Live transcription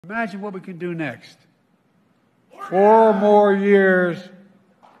Imagine what we can do next. 4 more years.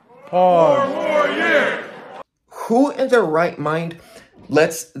 Pause. 4 more years. Who in their right mind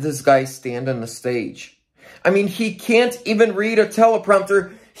lets this guy stand on the stage? I mean, he can't even read a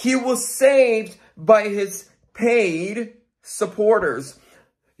teleprompter. He was saved by his paid supporters.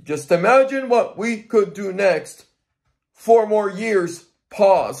 Just imagine what we could do next. 4 more years.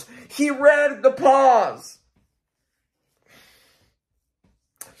 Pause. He read the pause.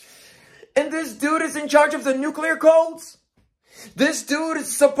 And this dude is in charge of the nuclear codes? This dude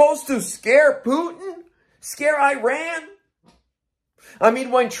is supposed to scare Putin? Scare Iran? I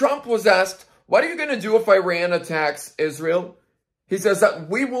mean, when Trump was asked, what are you going to do if Iran attacks Israel? He says that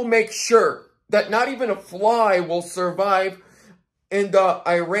we will make sure that not even a fly will survive in the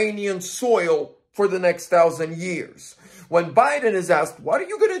Iranian soil for the next 1,000 years. When Biden is asked, what are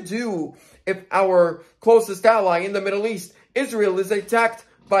you going to do if our closest ally in the Middle East, Israel, is attacked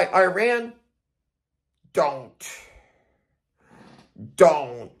by Iran? Don't.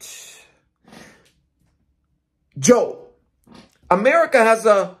 Joe, America has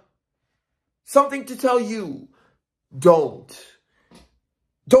something to tell you. Don't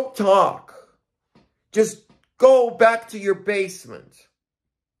talk. Just go back to your basement.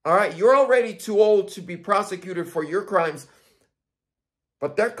 All right, you're already too old to be prosecuted for your crimes.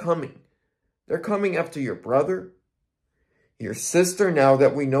 But they're coming. They're coming after your brother, your sister, now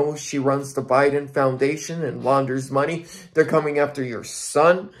that we know she runs the Biden Foundation and launders money. They're coming after your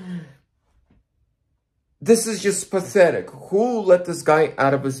son. This is just pathetic. Who let this guy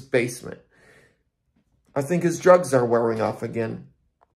out of his basement? I think his drugs are wearing off again.